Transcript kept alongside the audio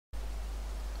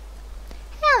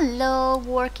Hello,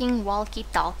 working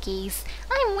walkie-talkies.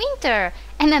 I'm Winter,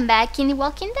 and I'm back in The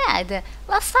Walking Dead.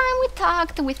 Last time we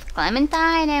talked with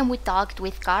Clementine and we talked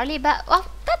with Carly, but well,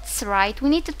 that's right. We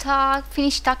need to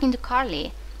finish talking to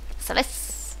Carly. So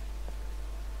let's.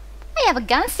 I have a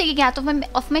gun sticking out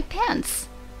of my pants.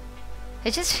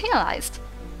 I just realized.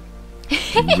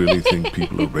 You really think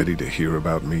people are ready to hear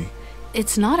about me?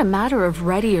 It's not a matter of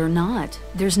ready or not.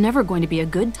 There's never going to be a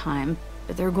good time,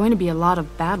 but there are going to be a lot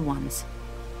of bad ones.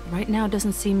 Right now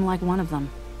doesn't seem like one of them.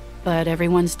 But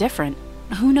everyone's different.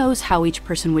 Who knows how each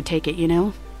person would take it, you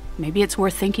know? Maybe it's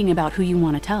worth thinking about who you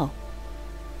want to tell.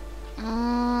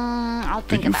 I'll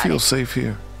think Do you about feel it. safe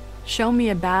here? Show me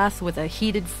a bath with a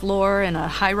heated floor in a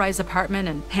high-rise apartment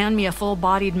and hand me a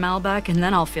full-bodied Malbec and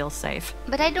then I'll feel safe.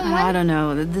 But I don't I want. don't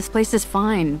know. This place is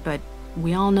fine, but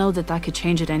we all know that could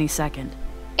change at any second.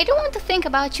 I don't want to think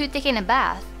about you taking a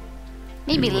bath.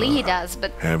 Maybe You, Lee does,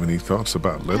 but. Have any thoughts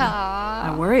about Lily?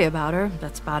 I worry about her,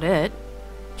 that's about it.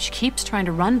 She keeps trying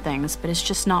to run things, but it's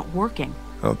just not working.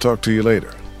 I'll talk to you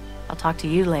later. I'll talk to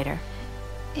you later.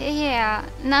 Yeah,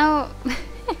 now.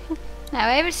 Now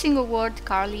every single word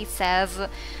Carly says,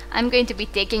 I'm going to be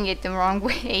taking it the wrong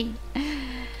way.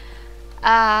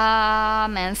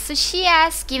 Man, so she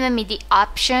has given me the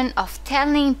option of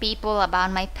telling people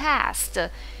about my past,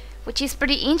 which is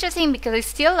pretty interesting because I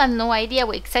still have no idea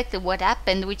exactly what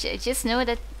happened, which I just know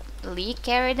that Lee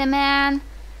carried a man,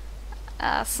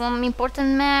 some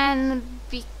important man,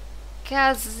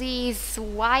 because his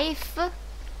wife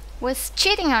was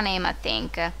cheating on him, I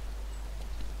think.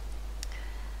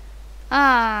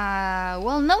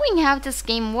 Well, knowing how this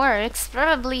game works,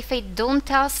 probably if I don't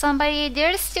tell somebody,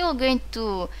 they're still going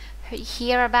to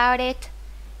hear about it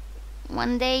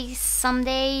one day,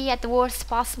 someday, at the worst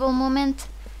possible moment.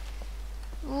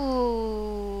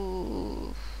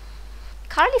 Ooh.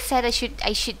 Carly said I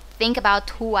should think about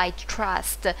who I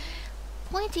trust.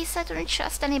 Point is, I don't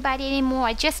trust anybody anymore.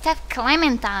 I just have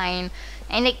Clementine,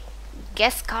 and I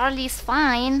guess Carly's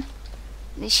fine.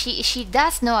 She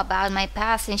does know about my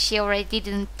past, and she already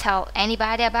didn't tell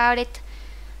anybody about it.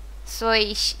 So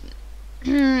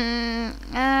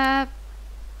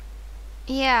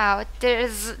yeah,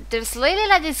 there's Lily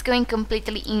that is going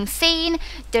completely insane.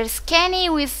 There's Kenny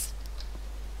who is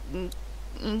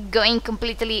going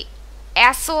completely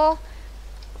asshole.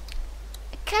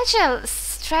 Kaja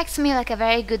strikes me like a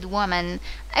very good woman.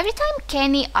 Every time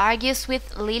Kenny argues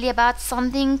with Lily about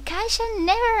something, Kaja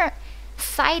never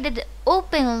sided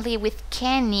openly with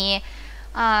Kenny.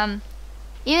 Even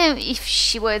if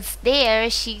she was there,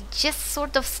 she just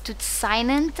sort of stood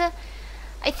silent.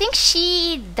 I think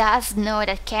she does know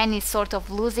that Kenny's sort of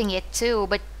losing it too,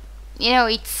 but you know,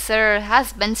 it's her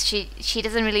husband. She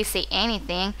doesn't really say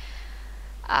anything.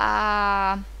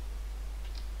 I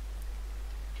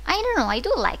don't know. I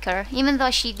do like her, even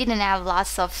though she didn't have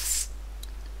lots of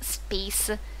space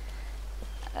in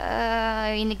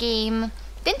the game.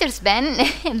 Then there's Ben.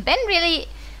 Ben really,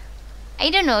 I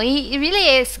don't know, he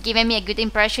really is giving me a good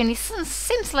impression. He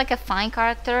seems like a fine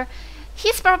character.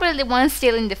 He's probably the one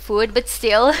stealing the food, but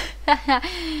still,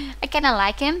 I kinda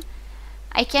like him.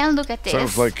 I can look at this.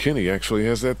 Sounds like Kenny actually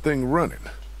has that thing running.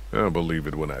 I'll believe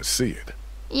it when I see it.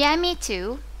 Yeah, me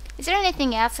too. Is there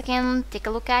anything else I can take a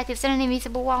look at? Is there an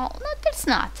invisible wall? No, there's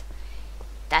not.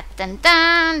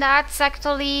 That's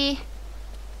actually...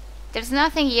 There's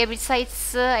nothing here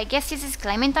besides, I guess this is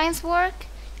Clementine's work?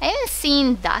 I haven't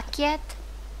seen Duck yet.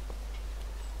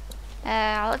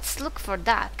 Let's look for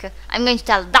Duck. I'm going to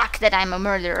tell Duck that I'm a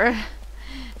murderer.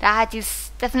 That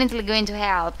is definitely going to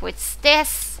help. What's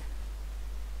this?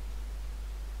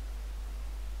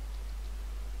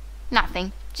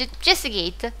 Nothing. Just a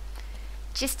gate.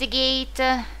 Just a gate.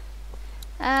 There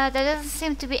doesn't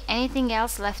seem to be anything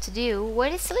else left to do.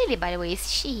 Where is Lily, by the way? Is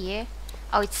she here?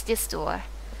 Oh, it's this door.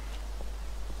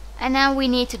 And now we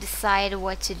need to decide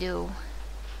what to do.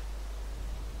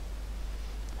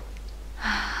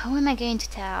 Who am I going to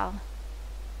tell?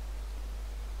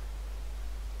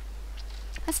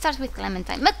 Let's start with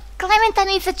Clementine. But Clementine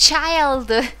is a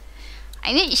child!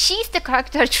 I mean, she's the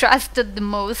character I trusted the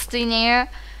most in here.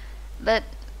 But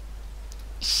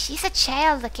she's a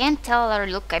child. I can't tell her,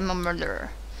 look, I'm a murderer.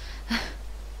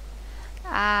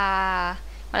 Well, I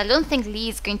don't think Lee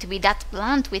is going to be that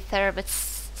blunt with her, but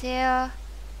still...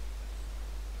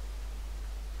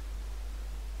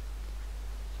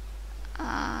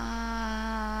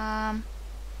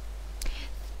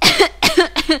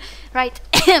 Right,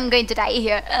 I'm going to die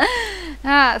here.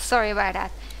 Sorry about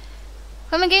that.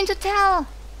 Who am I going to tell?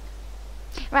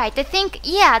 Right, I think,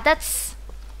 yeah, that's...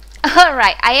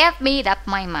 Alright, I have made up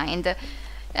my mind.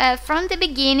 From the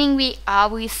beginning, we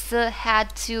always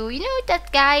had to, you know,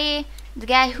 that guy the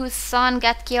guy whose son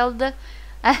got killed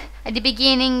at the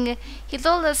beginning. He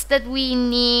told us that we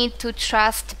need to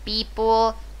trust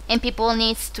people and people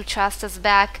needs to trust us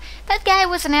back. That guy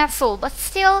was an asshole, but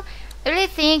still, I really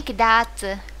think that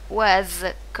was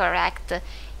correct.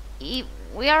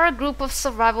 We are a group of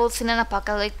survivors in an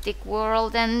apocalyptic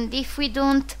world, and if we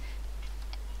do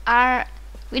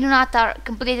not are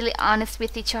completely honest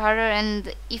with each other,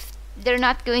 and if they're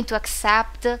not going to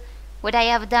accept what I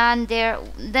have done there,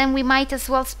 then we might as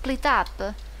well split up.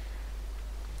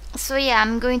 So yeah,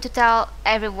 I'm going to tell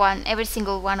everyone, every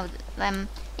single one of them.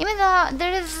 Even though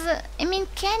there is,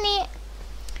 Kenny,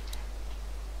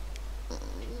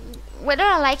 whether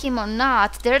I like him or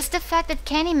not, there's the fact that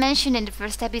Kenny mentioned in the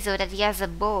first episode that he has a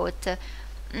boat.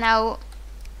 Now,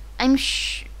 I'm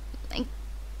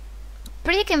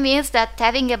pretty convinced that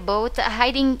having a boat,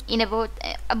 hiding in a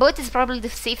boat is probably the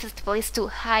safest place to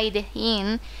hide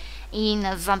in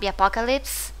a zombie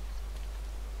apocalypse.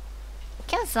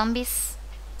 Can zombies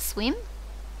swim?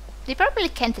 They probably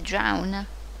can't drown.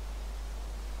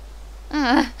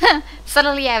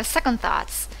 Suddenly I have second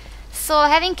thoughts. So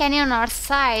having Kenny on our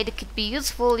side could be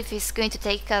useful if he's going to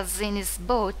take us in his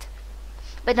boat.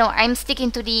 But no, I'm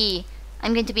going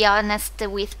to be honest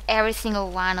with every single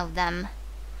one of them.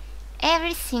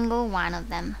 Every single one of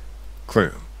them.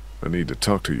 Clem, I need to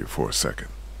talk to you for a second.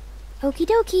 Okie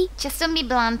dokie. Just don't be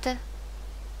blunt.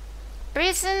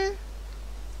 Prison.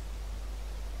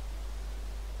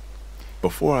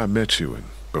 Before I met you and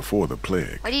before the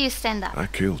plague, Why do you stand up? I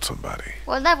killed somebody.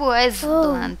 Well, that was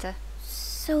blunt.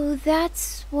 So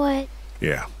that's what...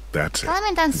 Yeah, that's it.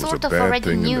 Clementine It was sort a of bad already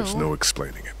thing knew. and there's no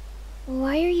explaining it.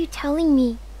 Why are you telling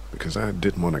me? Because I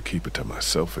didn't want to keep it to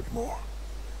myself anymore.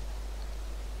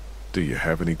 Do you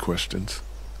have any questions?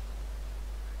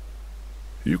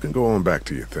 You can go on back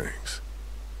to your things.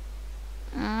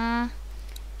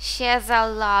 She has a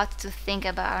lot to think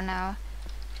about now.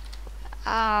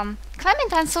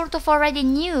 Clementine sort of already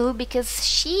knew because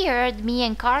she heard me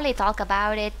and Carly talk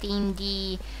about it in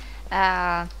the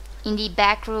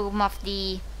back room of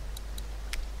the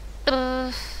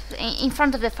in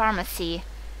front of the pharmacy.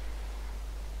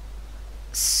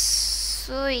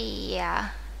 So yeah,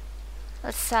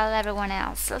 let's tell everyone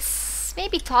else. Let's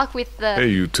maybe talk with Hey,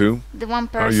 you two. the one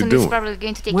How you person who's doing? probably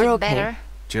going to take We're it okay. better.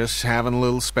 Just having a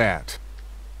little spat.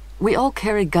 We all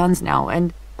carry guns now,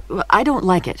 and I don't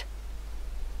like it.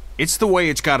 It's the way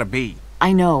it's gotta be.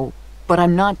 I know, but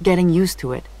I'm not getting used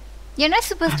to it. You're not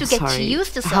supposed to I'm get sorry.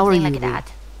 used to How are something you, like Lee?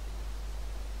 that.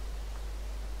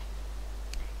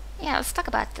 Yeah, let's talk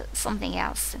about something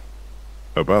else.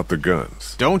 About the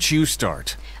guns. Don't you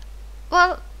start.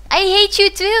 Well, I hate you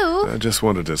too. I just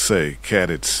wanted to say, Kat,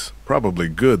 it's probably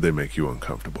good they make you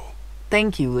uncomfortable.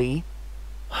 Thank you, Lee.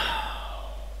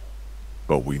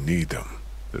 But we need them.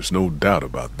 There's no doubt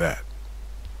about that.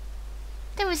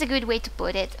 That was a good way to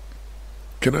put it.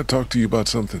 Can I talk to you about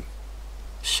something?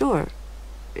 Sure.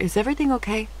 Is everything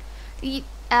okay?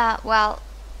 Well,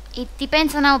 it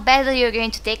depends on how badly you're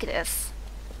going to take this.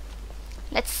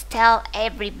 Let's tell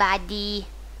everybody.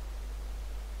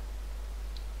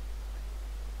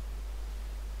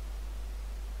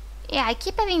 Yeah, I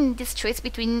keep having this choice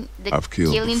between the I've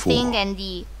killed killing before. thing and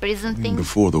the prison thing.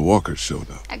 Before the walkers showed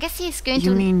up. I guess he's going You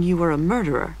to... mean you were a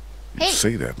murderer? You Hey.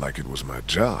 say that like it was my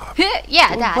job.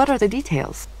 Yeah, that. What are the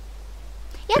details?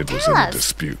 Yeah, It was tell in a us.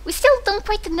 dispute. We still don't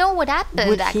quite know what happened,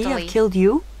 Would actually. he have killed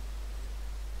you?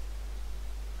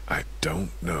 I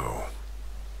don't know.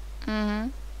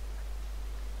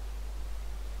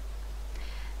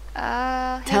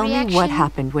 Her Tell me what reaction?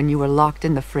 happened when you were locked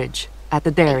in the fridge at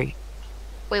the dairy.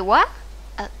 Wait, what?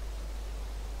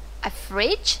 A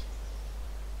fridge?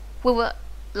 We were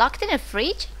locked in a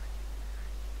fridge?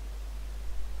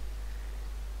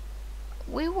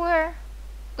 We were...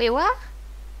 Wait, what?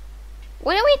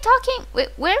 What are we talking... Wait,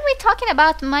 were we talking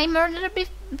about my murder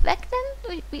back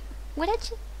then? What did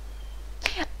you...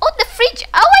 Oh, the fridge!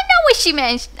 Oh, I know what she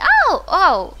mentioned!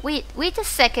 Oh, wait a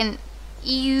second.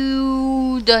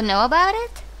 You don't know about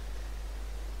it?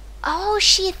 Oh,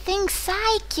 she thinks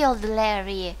I killed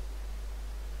Larry.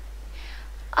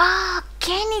 Ah,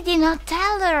 Kenny did not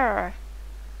tell her.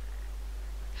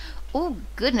 Oh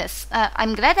goodness,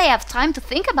 I'm glad I have time to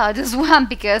think about this one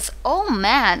because, oh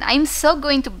man, I'm so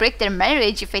going to break their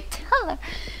marriage if I tell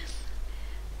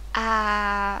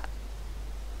her.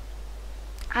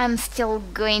 I'm still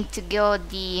going to go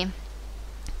the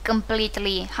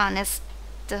completely honest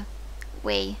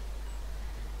way.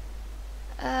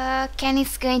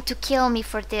 Kenny's going to kill me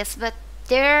for this, but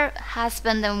their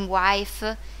husband and wife,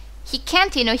 he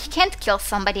can't kill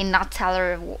somebody and not tell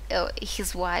her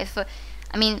his wife.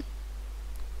 I mean,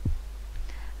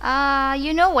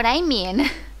 You know what I mean.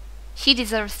 She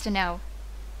deserves to know.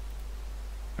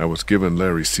 I was giving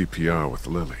Larry CPR with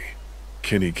Lily.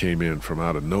 Kenny came in from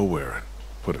out of nowhere and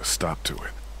put a stop to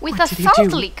it. With What a did he salt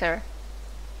do? leaker.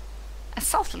 A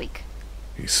salt leak.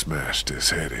 He smashed his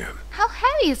head in. How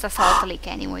heavy is a salt leak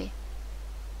anyway?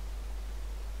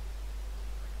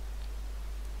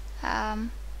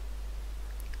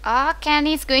 Oh,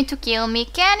 Kenny's going to kill me.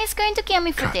 Kenny's going to kill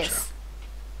me for Gotcha. this.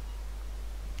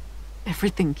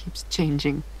 Everything keeps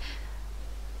changing.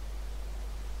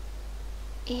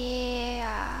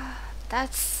 Yeah,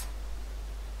 that's...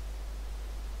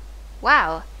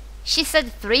 Wow. She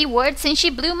said 3 words and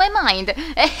she blew my mind.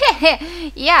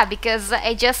 Yeah, because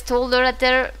I just told her that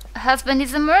her husband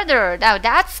is a murderer. Now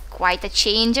that's quite a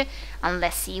change.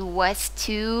 Unless he was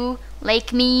too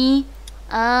like me.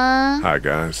 Hi,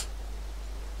 guys.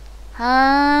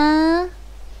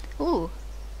 Ooh.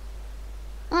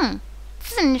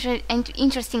 This is an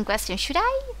interesting question. Should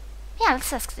I? Yeah,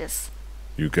 let's ask this.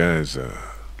 You guys,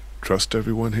 trust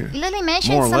everyone here? Lily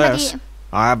mentioned More or somebody... less.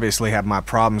 I obviously have my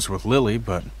problems with Lily,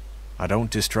 but I don't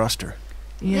distrust her.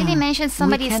 Lily mentioned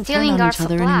somebody we can't stealing count on our each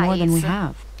other any more than we supplies.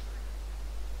 have.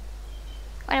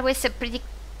 Well, it was a pretty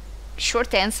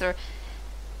short answer.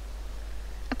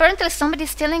 Apparently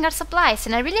somebody's stealing our supplies,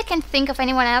 and I really can't think of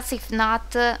anyone else if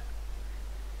not...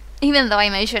 even though I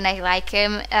mentioned I like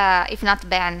him, if not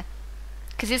Ben.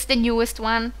 Because it's the newest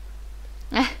one.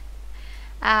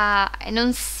 I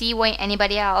don't see why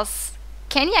anybody else...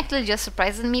 Kenny actually just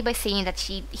surprises me by saying that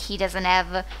he doesn't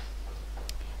have...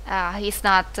 he's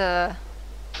not...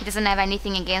 he doesn't have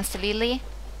anything against Lily.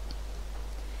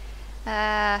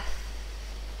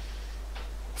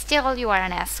 Still, you are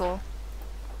an asshole.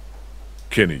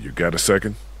 Kenny, you got a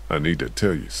second? I need to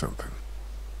tell you something.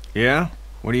 Yeah?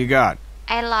 What do you got?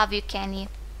 I love you, Kenny.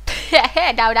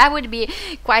 Now that would be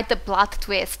quite a plot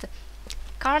twist.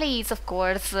 Carly is, of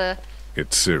course,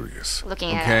 It's serious.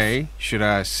 looking at us. Okay, should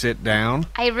I sit down?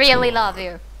 I really love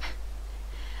you.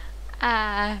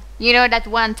 You know that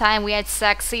one time we had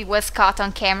sex, it was caught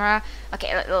on camera?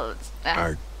 Okay,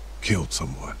 I killed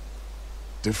someone.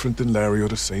 Different than Larry or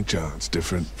the St. John's.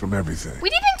 Different from everything. we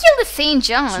didn't kill the St. This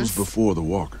was John's. before the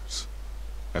Walkers.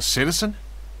 A citizen?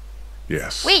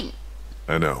 Yes. Wait,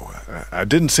 I know. I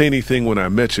didn't say anything when I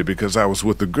met you because I was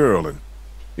with the girl and,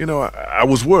 you know, I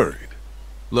was worried.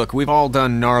 Look, we've all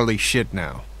done gnarly shit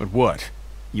now. But what?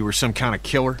 You were some kind of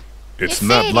killer? It's you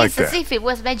not say like this as that. if it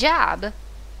was my job.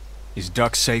 Is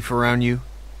Duck safe around you?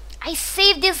 I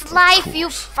saved his life, you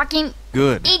course. fucking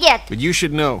Good. idiot. But you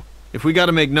should know, if we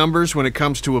gotta make numbers when it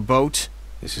comes to a boat,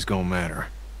 this is gonna matter.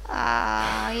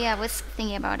 Yeah, I was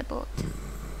thinking about a boat.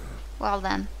 Well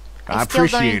then. I I'm still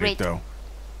doing appreciate great. it, though.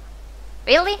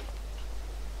 Really?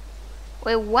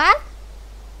 Wait, what?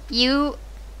 You...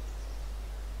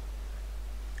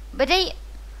 But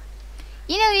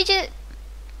you know, you just...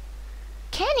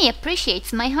 Kenny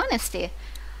appreciates my honesty.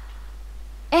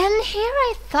 And here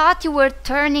I thought you were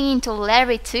turning into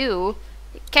Larry too.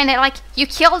 Kinda like, you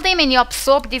killed him and you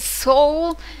absorbed his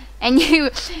soul, and you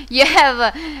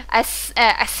have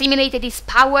assimilated his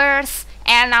powers,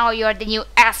 and now you're the new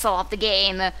asshole of the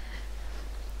game.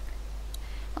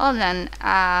 Well then,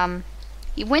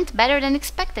 it went better than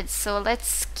expected, so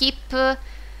let's keep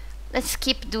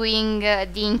doing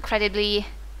the incredibly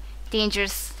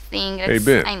dangerous thing. Hey,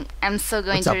 Ben. I'm so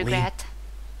going What's to up, Lee? regret.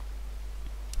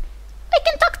 I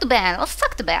can talk to Ben. Let's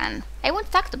talk to Ben. I want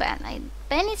to talk to Ben.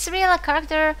 Ben is a real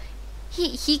character.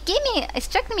 He gave me, it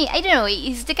struck me, I don't know,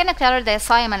 he's the kind of character that I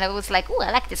saw him and I was like, oh,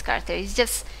 I like this character. He's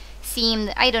just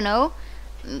seemed, I don't know,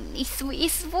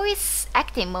 his voice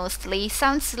acting mostly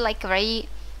sounds like a very,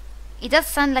 he does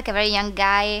sound like a very young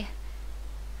guy.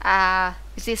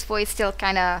 Is his voice still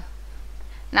kind of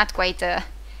not quite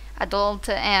adult,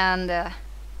 and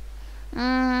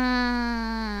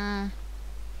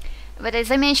but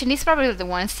as I mentioned, he's probably the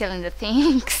one stealing the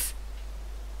things.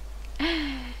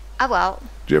 Ah well.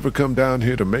 Did you ever come down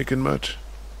here to Macon much?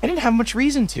 I didn't have much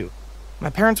reason to. My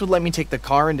parents would let me take the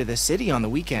car into the city on the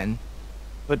weekend.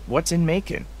 But what's in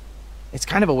Macon? It's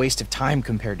kind of a waste of time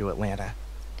compared to Atlanta.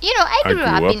 You know, I I grew grew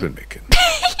up up in Macon.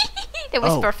 That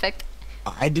was Oh. perfect.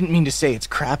 I didn't mean to say it's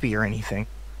crappy or anything.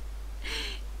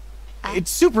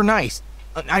 It's super nice.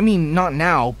 I mean, not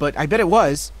now, but I bet it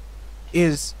was.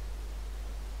 Okay,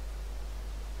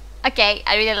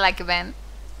 I really like Ben.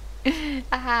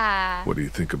 Ah. What do you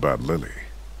think about Lily?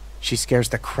 She scares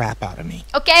the crap out of me.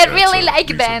 Okay, I That's really a like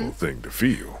reasonable Ben. thing to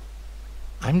feel.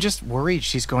 I'm just worried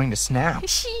she's going to snap.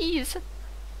 Jeez.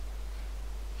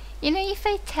 You know, if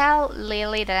I tell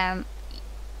Lily that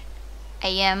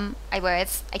I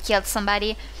killed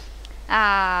somebody,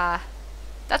 that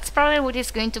That's probably what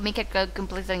is going to make her go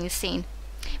completely insane.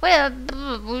 Well,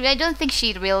 I don't think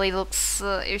she really looks.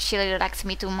 She really likes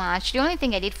me too much. The only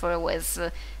thing I did for her was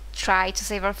try to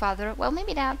save her father. Well,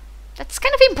 maybe that's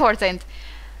kind of important.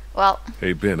 Well,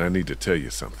 Hey, Ben, I need to tell you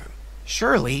something.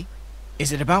 Surely.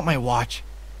 Is it about my watch?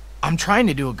 I'm trying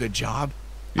to do a good job.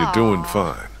 You're doing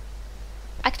fine.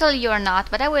 actually you're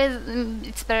not, but I was.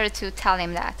 It's better to tell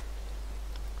him that.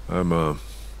 I'm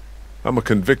a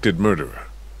convicted murderer.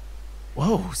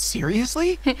 Whoa,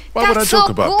 seriously? Why would I That's joke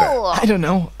so about cool. I don't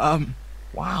know.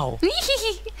 Wow.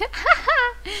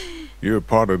 You're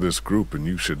part of this group and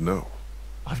you should know.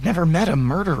 I've never met a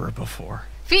murderer before.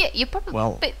 You probably.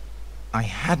 Well, I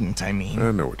hadn't, I mean.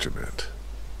 I know what you meant.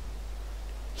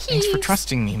 Thanks for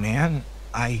trusting me, man.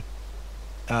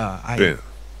 Ben,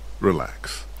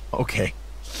 relax. Okay.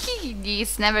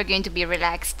 He's never going to be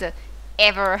relaxed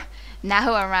ever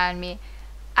now around me.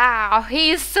 Ow,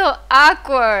 he's so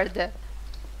awkward.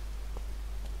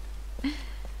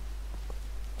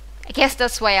 I guess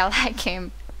that's why I like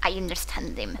him. I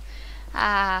understand him.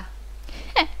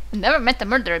 Never met a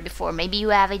murderer before. Maybe you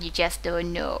have it, you just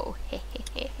don't know.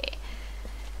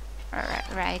 Alright,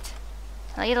 right.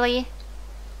 Lily,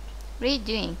 what are you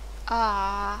doing?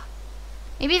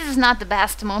 Maybe this is not the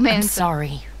best moment. I'm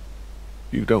sorry.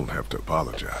 You don't have to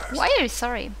apologize. Why are you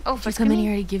sorry? Oh, for Did you come in screaming?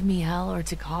 here to give me hell or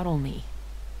to coddle me?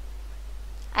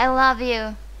 I love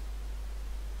you.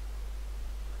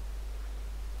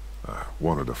 I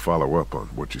wanted to follow up on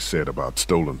what you said about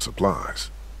stolen supplies.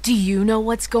 Do you know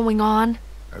what's going on?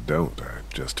 I don't. I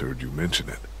just heard you mention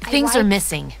it. Things are wiped-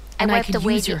 missing, I and I wiped could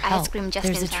away use the your ice help. cream just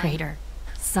There's in a time. traitor.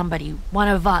 Somebody, one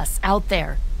of us, out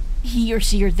there. He or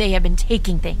she or they have been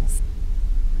taking things.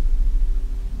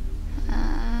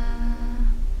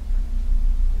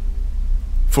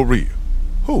 For real?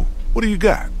 Who? What do you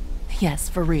got? Yes,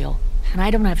 for real. And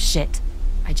I don't have shit.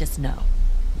 I just know.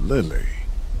 Lily.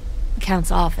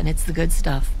 Counts off and it's the good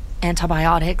stuff.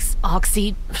 Antibiotics,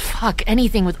 oxy, fuck,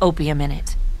 anything with opium in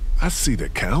it. I see the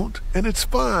count, and it's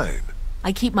fine.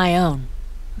 I keep my own.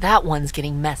 That one's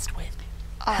getting messed with.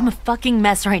 I'm a fucking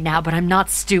mess right now, but I'm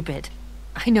not stupid.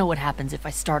 I know what happens if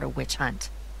I start a witch hunt.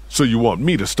 So you want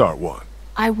me to start one?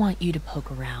 I want you to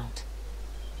poke around.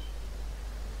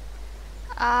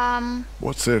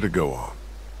 What's there to go on?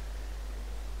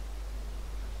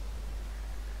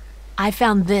 I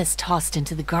found this tossed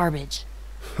into the garbage.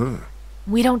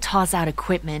 We don't toss out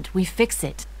equipment, we fix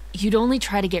it. You'd only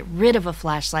try to get rid of a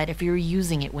flashlight if you were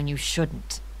using it when you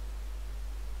shouldn't.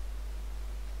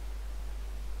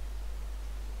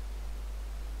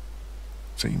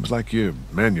 Seems like you're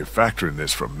manufacturing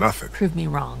this from nothing. Prove me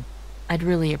wrong. I'd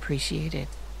really appreciate it.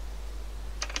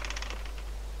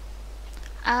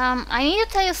 I need to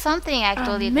tell you something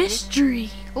actually. Mystery.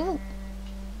 Ooh.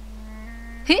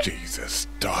 Jesus,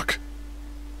 Doc.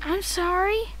 I'm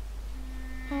sorry.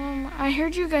 I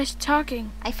heard you guys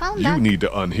talking. I found You that. need to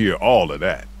unhear all of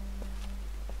that.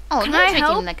 Oh, Can don't I treat him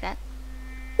help? like that.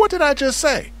 What did I just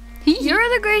say? You're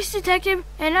the Grace detective,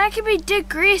 and I can be Dick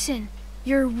Grayson,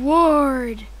 your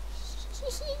ward.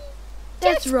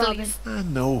 That's Yes, Robin. please. I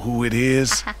know who it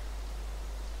is.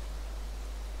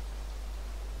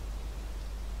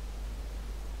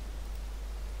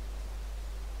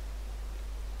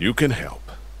 You can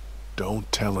help.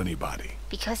 Don't tell anybody.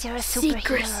 Because you're a superhero.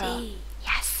 Secrecy.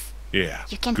 Yes. Yeah,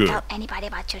 You can't good. tell anybody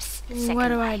about your second What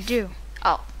do I wife. do?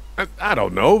 Oh. I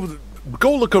don't know.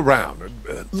 Go look around.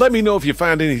 Let me know if you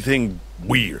find anything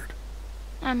weird.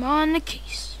 I'm on the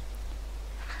case.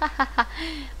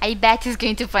 I bet he's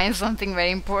going to find something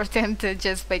very important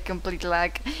just by complete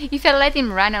luck. If I let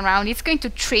him run around, he's going to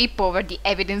trip over the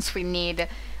evidence we need.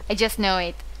 I just know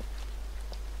it.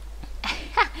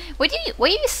 Why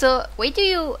do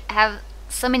you have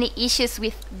so many issues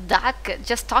with Doc?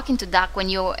 Just talking to Doc when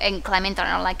you and Clement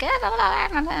are like,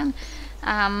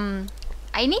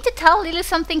 I need to tell Lily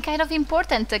something kind of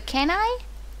important. Can I?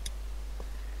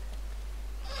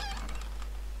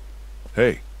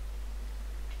 Hey,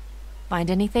 Find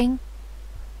anything?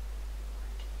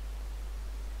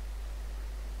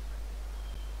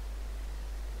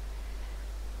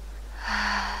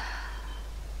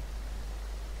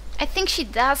 I think she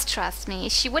does trust me.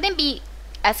 She wouldn't be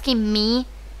asking me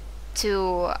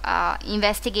to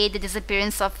investigate the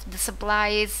disappearance of the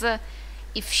supplies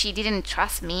if she didn't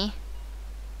trust me.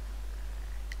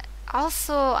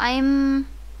 Also, I'm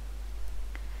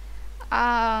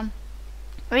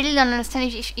really don't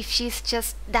understand if she's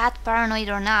just that paranoid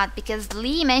or not, because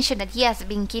Lee mentioned that he has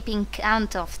been keeping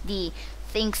count of the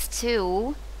things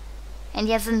too, and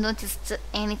he hasn't noticed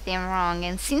anything wrong.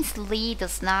 And since Lee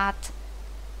is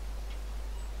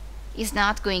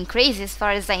not going crazy as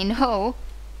far as I know,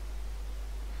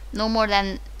 No more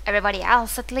than everybody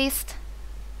else, at least.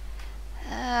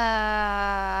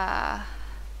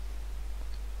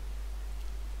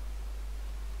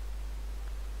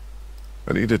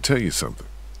 I need to tell you something.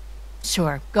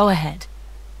 Sure, go ahead.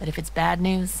 But if it's bad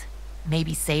news,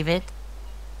 maybe save it.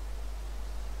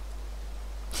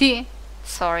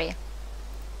 Sorry.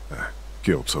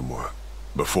 Killed someone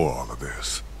before all of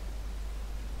this.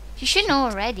 You should know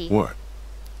already. What?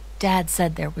 Dad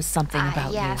said there was something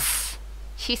about yes.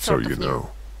 She So sort you of knew. know. you.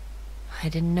 I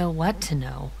didn't know what to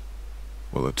know.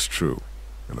 Well, it's true,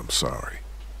 and I'm sorry.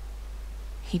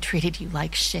 He treated you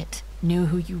like shit, knew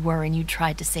who you were, and you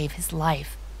tried to save his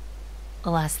life.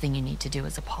 The last thing you need to do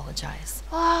is apologize.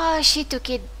 Oh, she took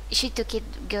it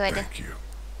good. Thank you.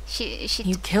 She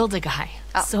You killed a guy.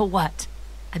 Oh. So what?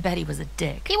 I bet he was a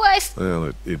dick. He was.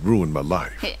 Well, it ruined my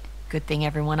life. Good thing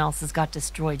everyone else's got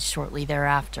destroyed shortly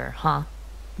thereafter, huh?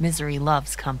 Misery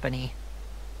loves company.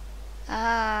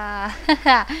 That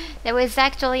was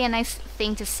actually a nice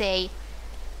thing to say.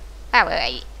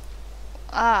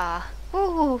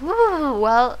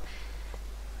 Well,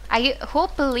 I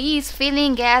hope Lee's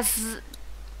feeling as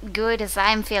good as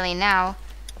I'm feeling now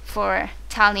for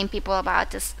telling people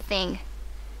about this thing.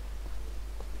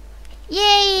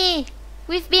 Yay!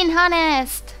 We've been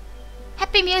honest!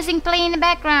 Happy music playing in the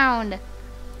background.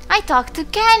 I talked to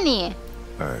Kenny.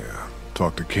 I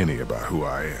talked to Kenny about who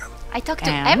I am. I talked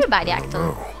to And? everybody I don't actually.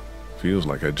 know. Feels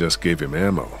like I just gave him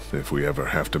ammo if we ever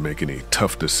have to make any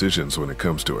tough decisions when it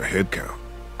comes to a head count.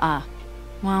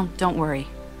 Well, don't worry.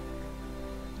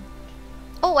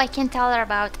 Oh, I can tell her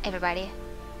about everybody.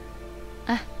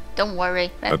 Don't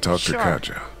worry. I talked to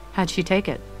Katja. How'd she take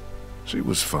it? She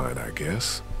was fine, I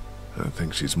guess. I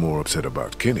think she's more upset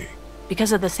about Kenny.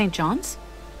 Because of the St. John's?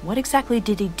 What exactly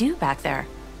did he do back there?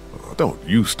 Oh, don't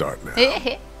you start now.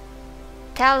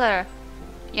 Tell her.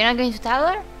 You're not going to tell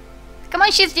her? Come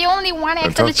on, she's the only one I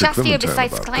actually talked to trusts you Clementine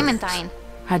besides about Clementine.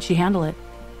 How'd she handle it?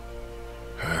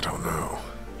 I don't know.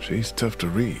 She's tough to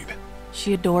read.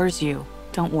 She adores you.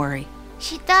 Don't worry.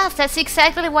 She does. That's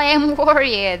exactly why I'm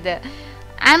worried.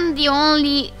 I'm the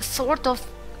only sort of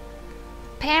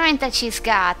parent that she's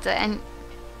got, and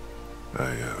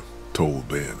I told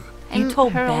Ben. You I'm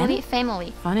told her Ben? only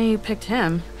family. Funny you picked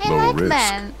him. I Low like risk.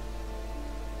 Ben.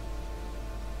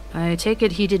 I take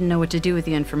it he didn't know what to do with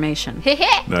the information.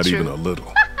 Not True. even a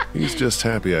little. He's just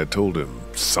happy I told him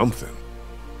something.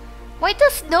 Why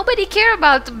does nobody care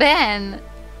about Ben?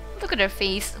 Look at her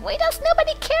face. Why does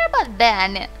nobody care about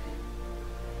Ben?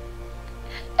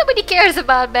 Nobody cares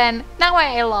about Ben. Now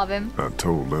I love him. I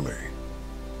told Lily.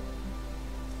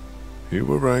 You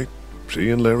were right. She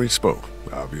and Larry spoke,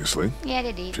 obviously. Yeah,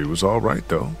 they did. She was all right,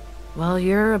 though. Well,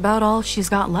 you're about all she's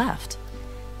got left.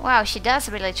 Wow, she does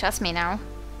really trust me now.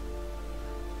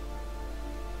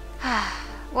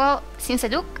 Well, since I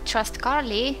do trust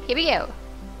Carly, here we go.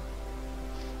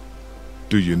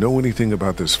 Do you know anything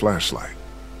about this flashlight?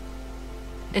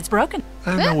 It's broken.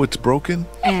 I know it's broken.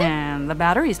 And the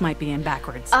batteries might be in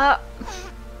backwards.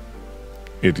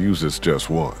 It uses just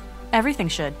one. Everything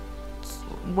should.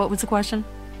 What was the question?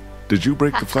 Did you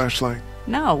break the flashlight?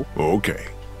 No. Okay.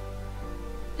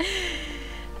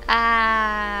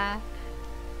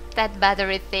 That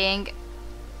battery thing.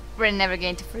 We're never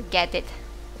going to forget it.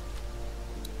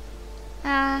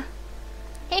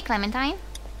 Hey Clementine.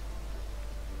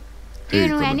 Do you Hey,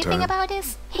 know anything Clementine. about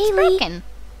this? Hey, It's Lee. broken.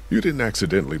 You didn't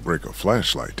accidentally break a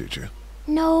flashlight, did you?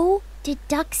 No. Did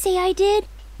Duck say I did?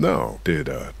 No. Did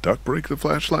Duck break the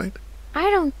flashlight? I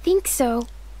don't think so.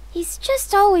 He's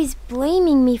just always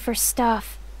blaming me for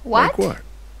stuff. What? Like what?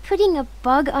 Putting a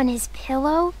bug on his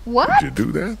pillow? What? Did you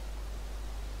do that?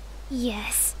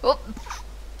 Yes. Oh.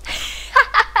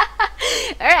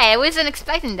 Alright, I wasn't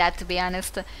expecting that, to be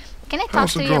honest. Can I talk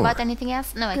How's to the you about drawing? anything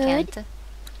else? No, I Good. can't.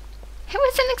 I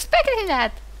wasn't expecting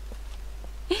that.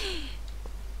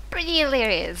 Pretty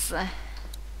hilarious.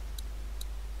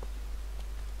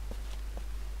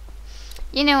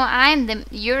 You know,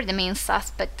 you're the main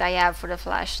suspect I have for the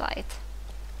flashlight.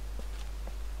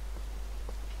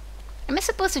 Am I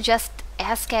supposed to just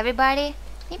ask everybody?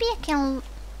 Maybe I can...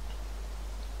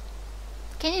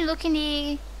 Can you look in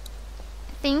the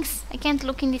things? I can't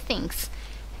look in the things.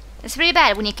 It's really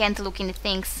bad when you can't look in the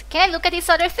things. Can I look at this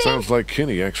other thing? Sounds like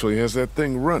Kenny actually has that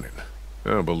thing running.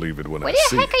 I'll believe it when What I the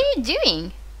see heck it. are you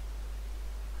doing?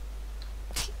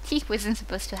 It wasn't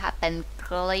supposed to happen,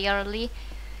 clearly.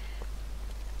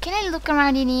 Can I look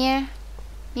around in here?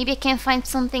 Maybe I can find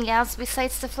something else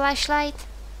besides the flashlight?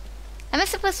 Am I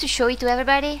supposed to show it to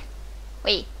everybody?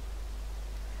 Wait.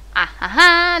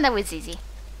 That was easy.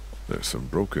 There's some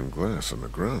broken glass on the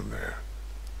ground there.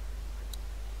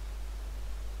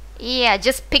 Yeah,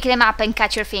 just pick them up and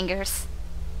cut your fingers.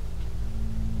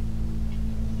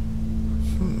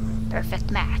 Perfect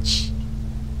match.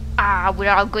 Ah, we're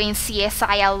all going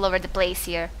CSI all over the place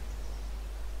here.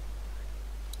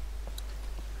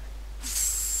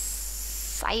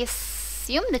 I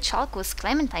assume the chalk was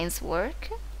Clementine's work.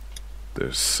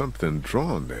 There's something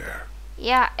drawn there.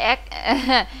 Yeah,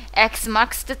 X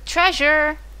marks the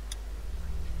treasure.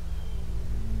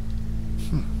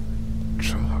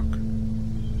 Chalk.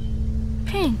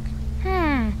 Pink.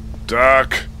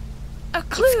 Doc! A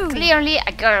clue. Clearly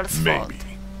a girl's fault. Maybe.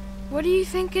 What do you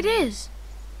think it is?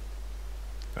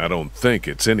 I don't think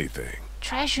it's anything.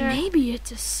 Treasure. Maybe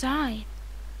it's a sign.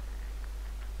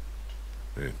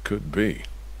 It could be.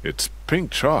 It's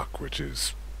pink chalk, which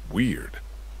is weird.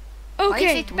 Why is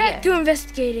Okay, it back weird? to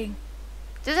investigating.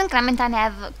 Doesn't Clementine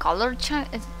have colored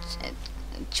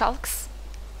chalks?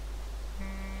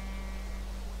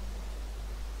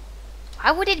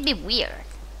 Why would it be weird?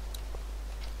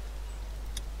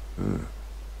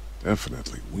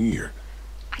 Definitely weird.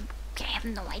 I have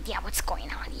no idea what's going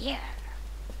on here.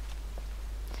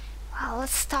 Well,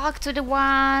 let's talk to the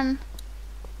one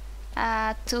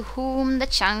to whom the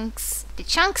chalks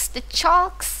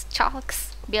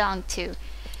belong to.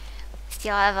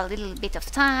 Still have a little bit of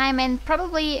time and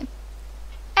probably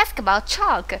ask about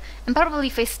chalk. And probably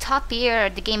if I stop here,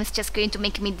 the game is just going to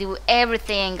make me do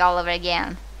everything all over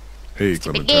again. Hey,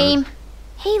 Stupid Clementine. game.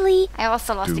 Haley, I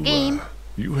also lost the game.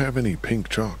 You have any pink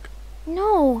chalk?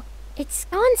 no, it's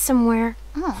gone somewhere.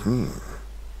 Oh.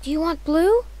 Do you want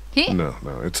blue? No,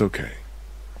 it's okay.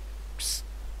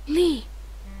 Lee,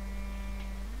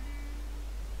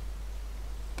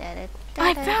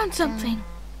 I found something.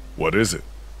 What is it?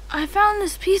 I found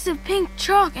this piece of pink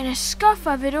chalk and a scuff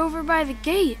of it over by the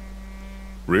gate.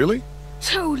 Really?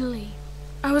 Totally.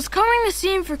 I was combing the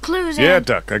scene for clues Yeah, and...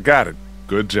 Duck, I got it.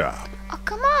 Good job. Oh,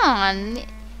 come on.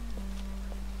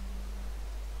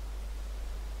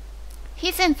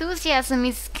 His enthusiasm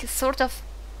is sort of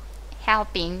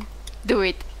helping. Do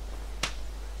it.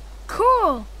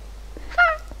 Cool.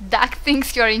 Duck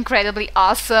thinks you're incredibly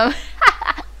awesome.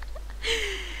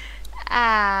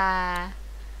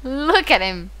 Look at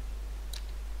him.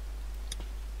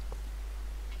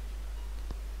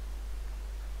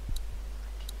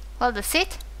 Well, that's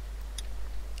it.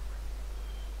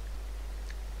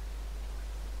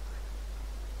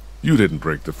 You didn't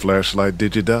break the flashlight,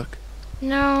 did you, Duck?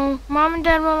 No, Mom and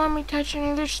Dad won't let me touch any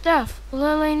of their stuff.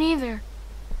 Lily neither.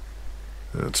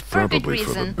 That's For a good probably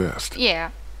for the reason. best.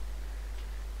 Yeah.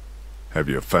 Have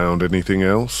you found anything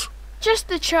else? Just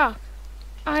the chalk.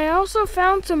 I also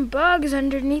found some bugs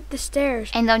underneath the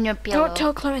stairs. And on your pillow. Don't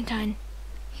tell Clementine.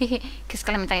 Because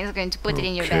Clementine is going to put it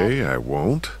in your bed. Okay, I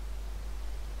won't.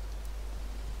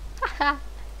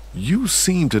 You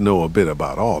seem to know a bit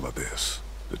about all of this.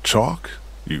 The chalk,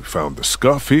 you found the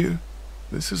scuff here.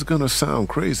 This is gonna sound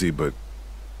crazy, but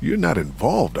you're not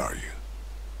involved, are you?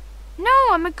 No,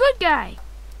 I'm a good guy.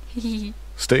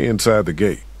 Stay inside the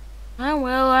gate. I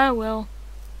will.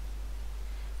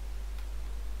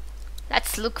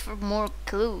 Let's look for more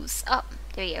clues. Oh,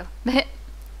 there you go.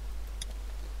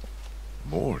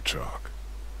 More chalk.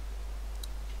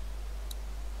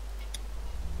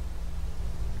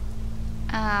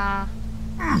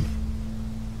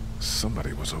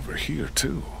 Somebody was over here,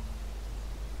 too.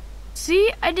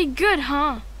 See, I did good,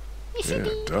 huh? Yeah,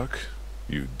 Duck,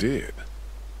 you did.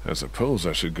 I suppose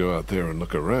I should go out there and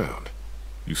look around.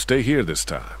 You stay here this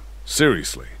time.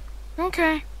 Seriously.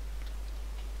 Okay.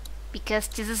 Because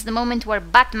this is the moment where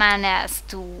Batman has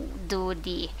to do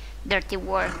the dirty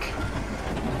work.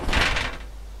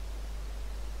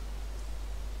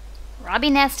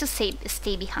 Robin has to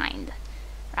stay behind.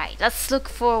 Right, let's look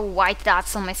for white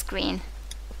dots on my screen.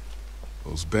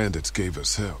 Those bandits gave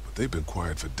us hell, but they've been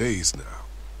quiet for days now.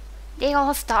 They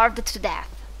all starved to death.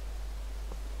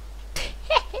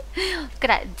 Look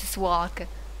at this walk.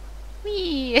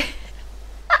 Whee!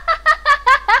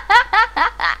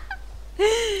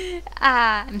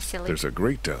 I'm silly. There's a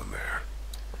grate down there.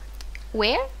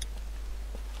 Where?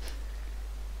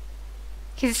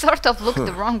 He sort of looked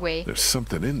the wrong way. There's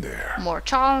something in there. More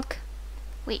chalk.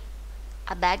 Wait,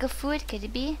 a bag of food? Could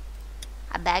it be?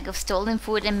 A bag of stolen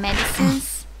food and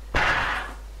medicines?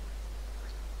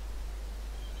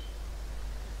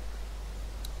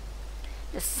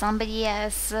 Does somebody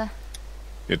else...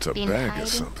 It's a been bag hiding? or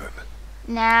something.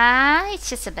 Nah, it's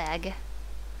just a bag.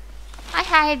 I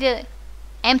hide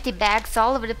empty bags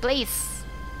all over the place.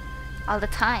 All the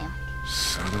time.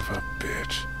 Son of a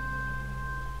bitch.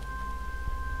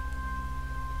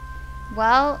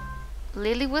 Well,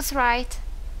 Lily was right.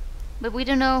 But we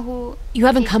don't know who... You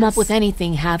haven't did come up this. with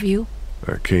anything, have you?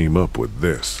 I came up with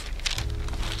this.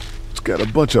 got a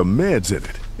bunch of meds in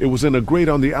it. It was in a grate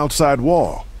on the outside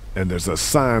wall. And there's a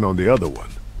sign on the other one.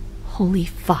 Holy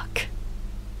fuck.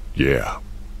 Yeah.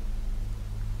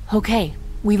 Okay,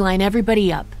 we line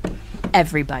everybody up.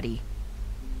 Everybody.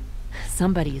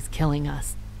 Somebody is killing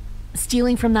us.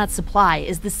 Stealing from that supply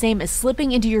is the same as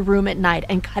slipping into your room at night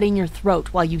and cutting your throat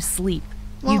while you sleep.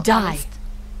 Well, you die.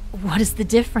 What is the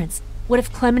difference? What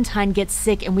if Clementine gets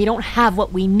sick and we don't have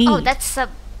what we need? Oh, that's a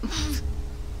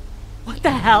What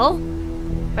the hell?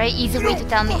 very easy way to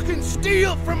tell me. Fucking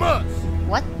steal from us!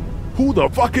 What? Who the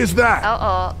fuck is that?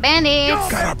 Uh-oh. Bandits!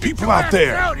 Got our people out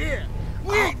there. Out here.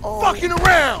 We ain't fucking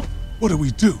around! What do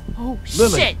we do? Oh,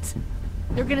 Lily. shit!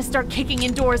 They're gonna start kicking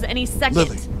in doors any second.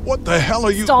 Lily, what the hell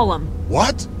are you... Stall him.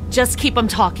 What? Just keep him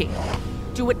talking.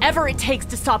 Do whatever it takes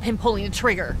to stop him pulling the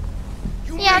trigger.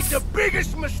 You Yes. made the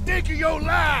biggest mistake of your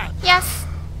life! Yes.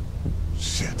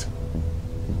 Shit.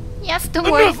 Yes, don't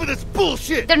worry. Enough of this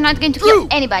bullshit! They're not going to Drew, kill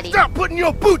anybody. Stop putting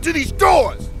your boot to these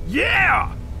doors!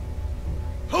 Yeah!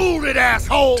 Hold it,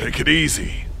 asshole! Take it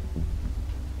easy.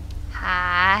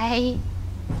 Hi.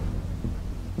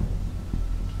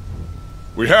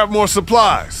 We have more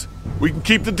supplies. We can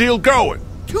keep the deal going.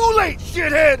 Too late,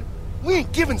 shithead! We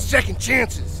ain't giving second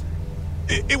chances.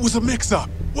 It was a mix-up.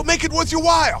 We'll make it worth your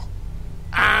while.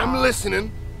 I'm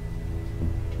listening.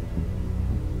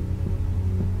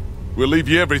 We'll leave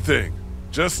you everything.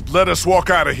 Just let us walk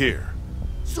out of here.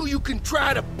 So you can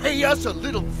try to pay us a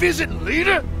little visit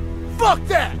later? Fuck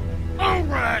that!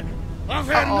 Alright! I've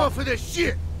had enough of this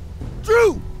shit!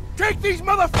 Drew! Take these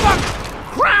motherfuckers!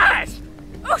 Christ!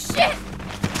 Oh, shit!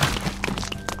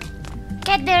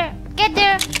 Get there! Get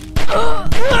there! Oh,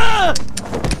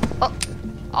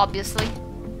 obviously.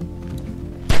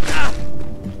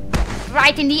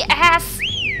 Right in the ass!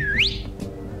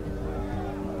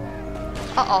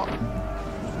 Uh-oh.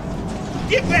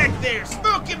 Get back there!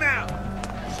 Smoke him out!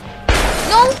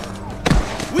 No!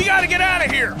 We gotta get out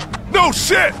of here! No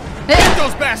shit! Get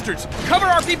those bastards! Cover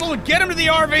our people and get them to the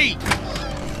RV!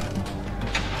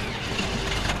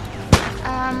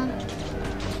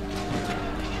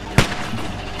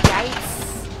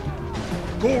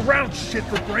 Yikes. Go around, shit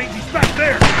for brains, he's back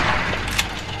there!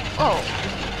 Oh.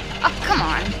 Oh, come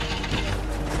on.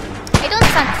 I don't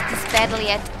sound this badly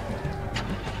yet.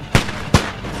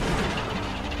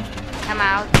 Come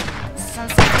out.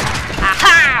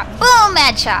 Aha! Boom!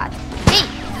 Headshot! Hey!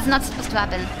 This is not supposed to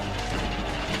happen.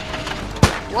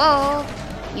 Whoa!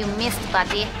 You missed,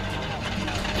 buddy.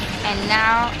 And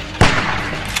now...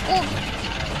 Oh!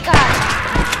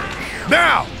 God!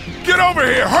 Now! Get over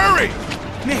here! Hurry!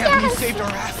 Man, we saved our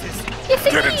asses! Yes,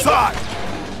 Get indeed. inside!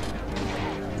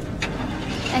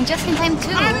 And just in time, too.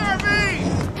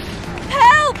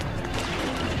 Help!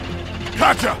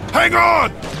 Katja, hang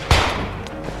on!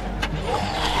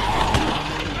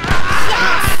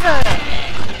 Yes!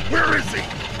 Where is he?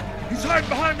 He's hiding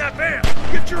behind that van!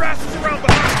 Get your asses around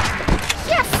behind!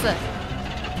 Yes!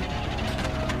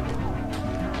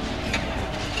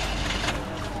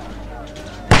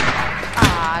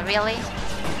 Ah, really?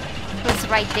 Who's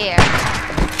right there?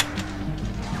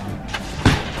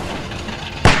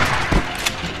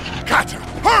 Katja,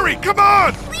 hurry! Come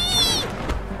on!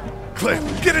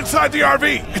 Cliff, get inside the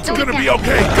RV! It's No, we gonna be can't.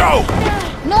 okay! Go!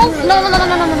 No, no, no, no,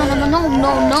 no, no, no, no, no,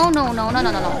 no, no, no, no, no,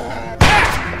 no, no.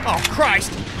 Oh,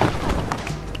 Christ!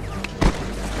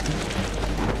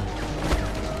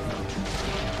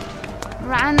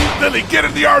 Run. Lily, get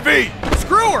in the RV!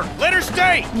 Screw her! Let her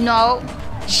stay! No.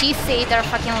 She saved her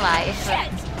fucking life.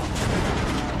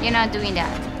 You're not doing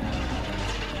that.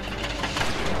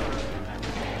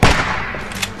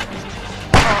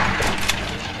 Oh.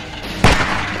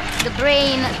 The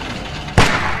brain.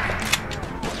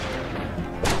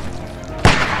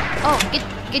 Oh,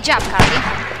 good job, Carly.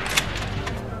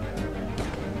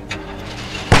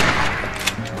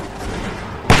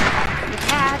 The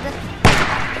head.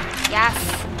 Yes.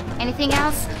 Anything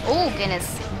else? Oh,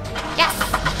 goodness. Yes!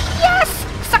 Yes!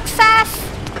 Success!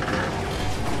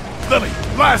 Lily,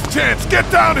 last chance! Get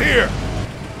down here!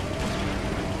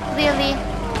 Lily,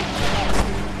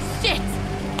 Shit!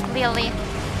 Lily,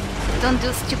 don't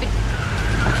do stupid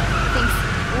things.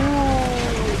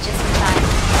 Ooh, just in time.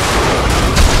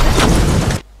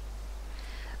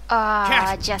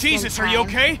 Cat, Just Jesus, in are you time.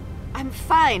 okay? I'm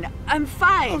fine. I'm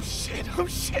fine. Oh shit, oh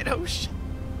shit, oh shit.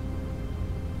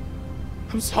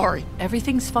 I'm sorry.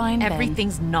 Everything's fine, Ben.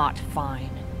 Everything's not fine.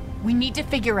 We need to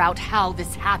figure out how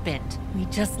this happened. We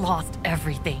just lost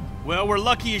everything. Well, we're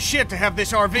lucky as shit to have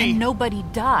this RV. And nobody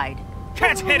died.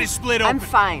 Cat's head is split open. I'm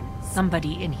fine.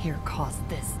 Somebody in here caused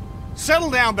this.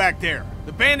 Settle down back there.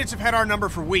 The bandits have had our number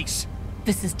for weeks.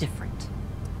 This is different.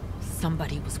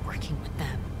 Somebody was working with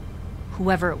them.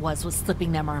 Whoever it was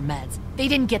slipping them our meds. They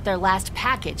didn't get their last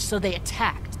package, so they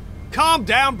attacked. Calm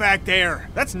down back there.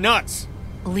 That's nuts.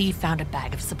 Lee found a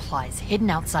bag of supplies hidden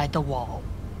outside the wall.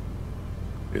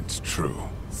 It's true.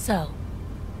 So,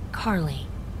 Carly,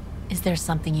 is there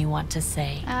something you want to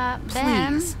say? Ben.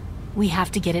 Please. We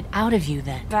have to get it out of you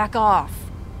then. Back off.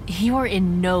 You're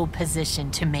in no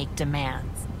position to make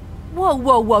demands. Whoa,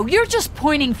 whoa, whoa, you're just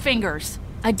pointing fingers.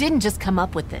 I didn't just come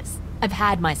up with this. I've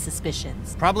had my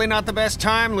suspicions. Probably not the best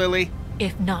time, Lily.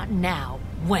 If not now,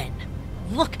 when?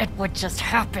 Look at what just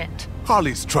happened.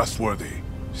 Harley's trustworthy.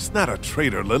 She's not a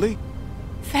traitor, Lily.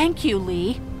 Thank you,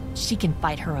 Lee. She can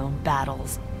fight her own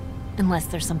battles. Unless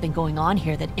there's something going on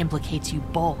here that implicates you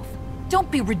both. Don't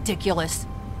be ridiculous.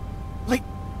 Like,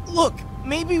 look,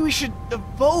 maybe we should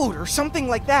vote or something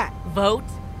like that. Vote?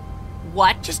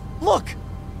 What? Just look.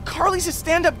 Carly's a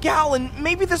stand-up gal, and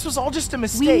maybe this was all just a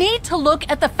mistake. We need to look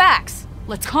at the facts.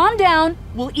 Let's calm down,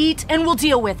 we'll eat, and we'll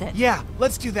deal with it. Yeah,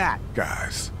 let's do that.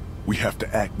 Guys, we have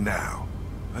to act now.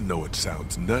 I know it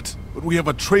sounds nuts, but we have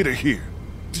a traitor here.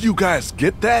 Do you guys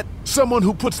get that? Someone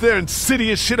who puts their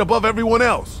insidious shit above everyone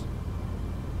else.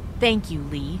 Thank you,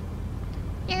 Lee.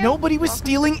 Nobody was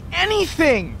stealing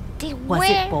anything! Was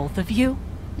it both of you?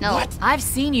 No. What? I've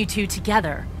seen you two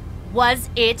together. Was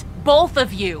it both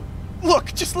of you?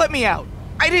 Look, just let me out.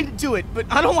 I didn't do it, but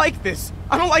I don't like this.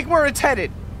 I don't like where it's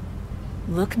headed.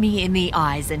 Look me in the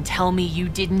eyes and tell me you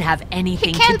didn't have He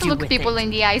anything to can't do look with people it. in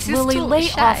the eyes. He's Lily, too lay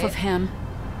shy. off of him.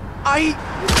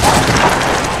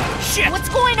 Shit! What's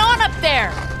going on up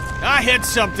there? I hit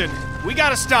something. We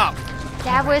gotta stop.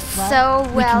 That was so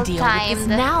we well can deal timed. with this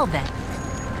now then.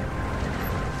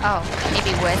 Oh,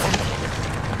 maybe it wasn't.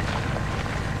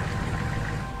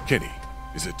 Kenny,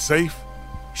 is it safe?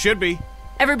 Should be.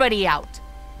 Everybody out.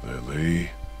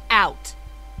 Lily. Out.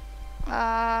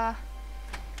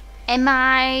 Am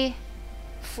I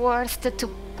forced to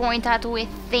point out who I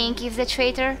think is the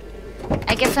traitor?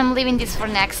 I guess I'm leaving this for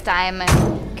next time,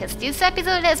 because this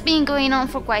episode has been going on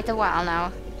for quite a while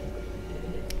now.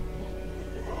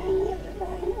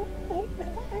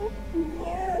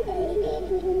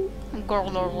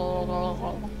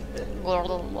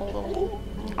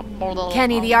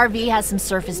 Kenny, the RV has some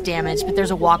surface damage, but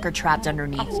there's a walker trapped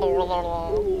underneath.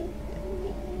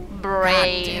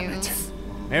 Brains.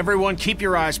 Everyone keep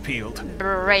your eyes peeled.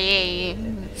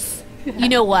 Brains. You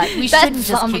know what? We That shouldn't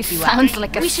just zombie kick you sounds out.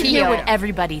 like a We should hear seal. what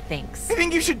everybody thinks. I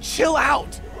think you should chill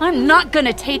out. I'm not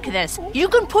gonna take this. You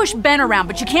can push Ben around,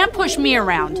 but you can't push me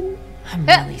around. I'm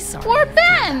really sorry. Poor you feel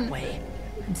Ben! that way.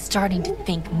 I'm starting to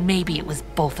think maybe it was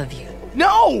both of you.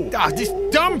 No! This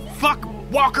dumb fuck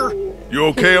Walker. You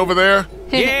okay over there?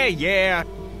 Yeah.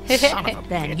 Son of a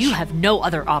Ben, bitch. you have no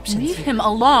other options. Leave here. him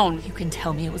alone. You can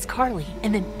tell me it was Carly,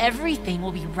 and then everything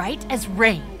will be right as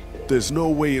rain. There's no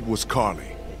way it was Carly.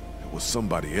 It was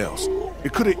somebody else.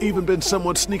 It could have even been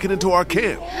someone sneaking into our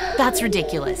camp. That's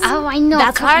ridiculous. Oh, I know.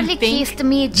 That's what you Carly think? kissed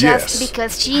me just Yes.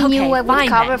 because she Okay, knew I would fine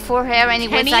cover then. for her, and it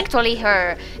was Kenny? actually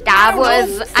her. I That don't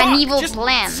was know. an Fuck, evil just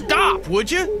plan. Stop,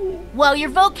 would you? Well, your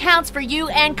vote counts for you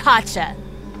and Katja.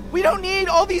 We don't need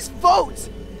all these votes.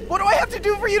 What do I have to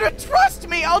do for you to trust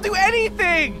me? I'll do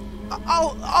anything.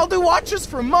 I'll do watches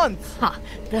for months. Huh,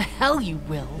 the hell you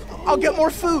will. I'll get more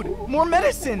food, more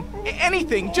medicine,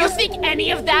 anything. Just think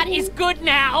any of that is good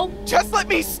now? just let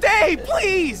me stay,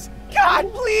 please.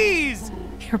 God, please.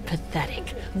 You're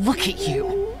pathetic. Look at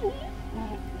you.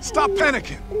 Stop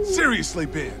panicking. Seriously,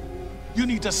 Ben. You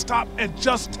need to stop and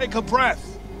just take a breath.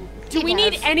 Do we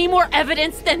need any more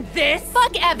evidence than this?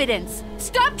 Fuck evidence!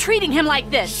 Stop treating him like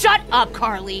this! Shut up,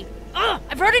 Carly! Ugh,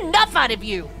 I've heard enough out of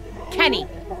you! Kenny,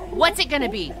 what's it gonna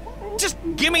be? Just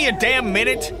give me a damn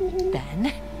minute.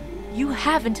 Ben, you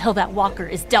have until that walker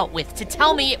is dealt with to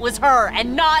tell me it was her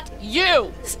and not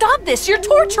you. Stop this! You're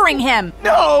torturing him!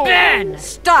 No. Ben!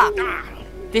 Stop!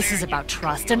 This is about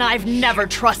trust, and I've never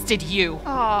trusted you.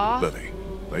 Aww. Lily,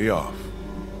 lay off.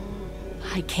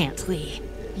 I can't, Lee.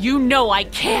 You know I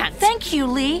can't. Thank you,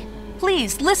 Lee.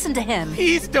 Please, listen to him.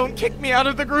 Please don't kick me out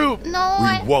of the group. No,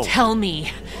 We won't. Tell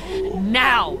me.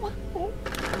 Now.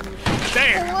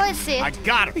 There. What was it? I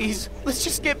got it. Please, let's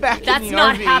just get back That's in the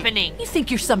not RV. happening. You think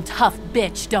you're some tough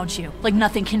bitch, don't you? Like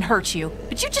nothing can hurt you.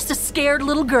 But you're just a scared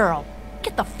little girl.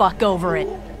 Get the fuck over it.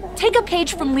 Take a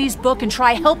page from Lee's book and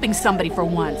try helping somebody for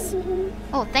once.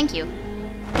 Oh, thank you.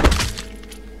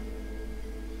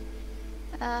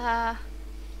 Uh-oh.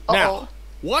 Now,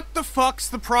 what the fuck's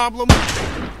the problem?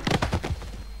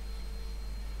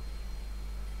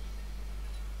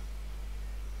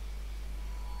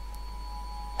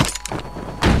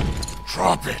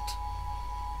 Drop it.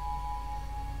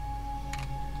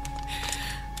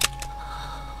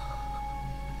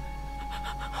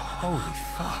 Holy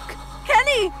fuck.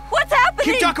 Kenny, what's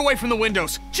happening? You duck away from the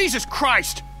windows! Jesus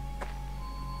Christ!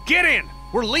 Get in!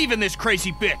 We're leaving this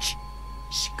crazy bitch!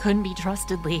 She couldn't be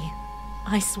trusted, Lee.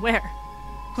 I swear.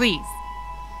 Please.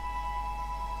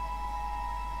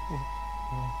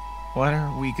 What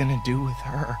are we gonna do with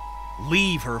her?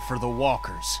 Leave her for the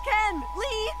walkers. Ken,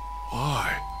 Lee!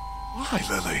 Why? Why,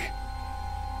 Lily?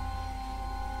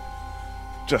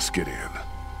 Just get in.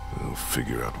 I'll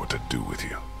figure out what to do with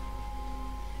you.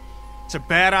 It's a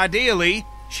bad idea, Lee.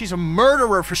 She's a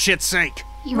murderer, for shit's sake.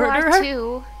 You Murderer? are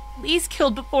too. Lee's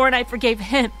killed before and I forgave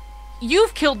him.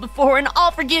 You've killed before and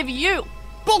I'll forgive you.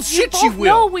 Bullshit, You you both will!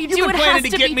 know we You've do. been It planning has to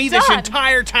to get be me this done.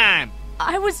 entire time!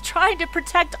 I was trying to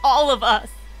protect all of us.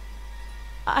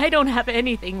 I don't have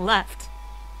anything left.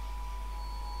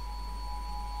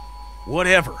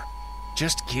 Whatever.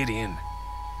 Just get in.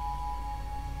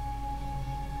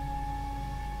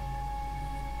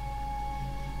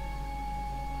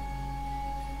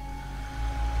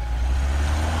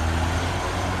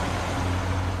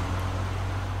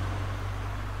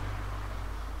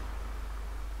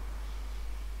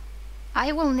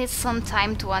 I will need some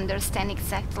time to understand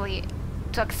exactly,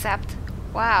 to accept.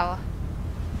 Wow.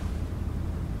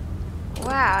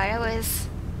 Wow, it was...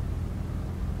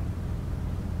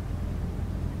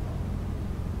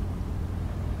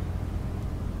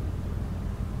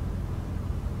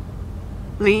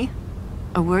 Lee,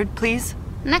 a word, please?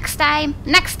 Next time,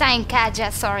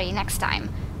 Kaja, sorry, next time.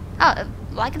 Oh,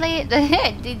 luckily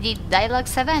the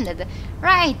dialogues have ended.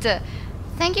 Right,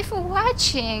 thank you for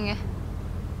watching.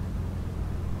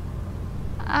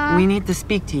 We need to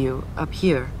speak to you up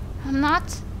here. I'm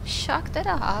not shocked at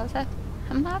all.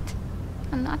 I'm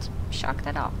not shocked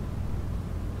at all.